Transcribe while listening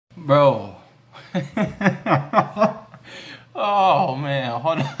Bro. Oh man,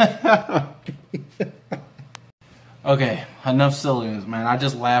 hold on. Okay, enough silliness, man. I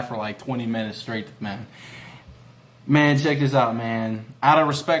just laughed for like 20 minutes straight, man. Man, check this out, man. Out of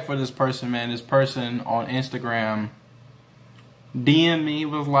respect for this person, man, this person on Instagram DM me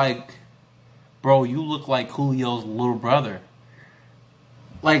was like, bro, you look like Coolio's little brother.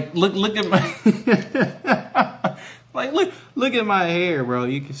 Like, look at my like look at my hair, bro.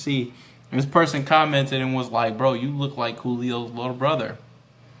 You can see. And this person commented and was like, bro, you look like Coolio's little brother.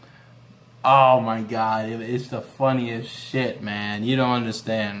 Oh my God, it's the funniest shit, man. You don't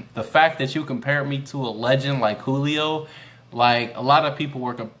understand. The fact that you compared me to a legend like Coolio, like a lot of people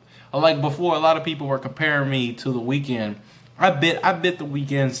were, like before, a lot of people were comparing me to The Weeknd. I bit The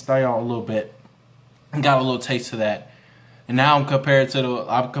Weeknd style a little bit and got a little taste of that. And now I'm compared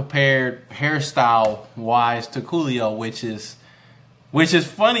hairstyle wise to Coolio, which is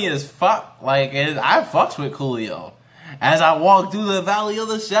funny as fuck. Like I fucks with Coolio. As I walk through the valley of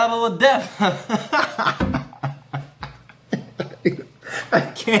the shadow of death. I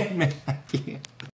can't, man.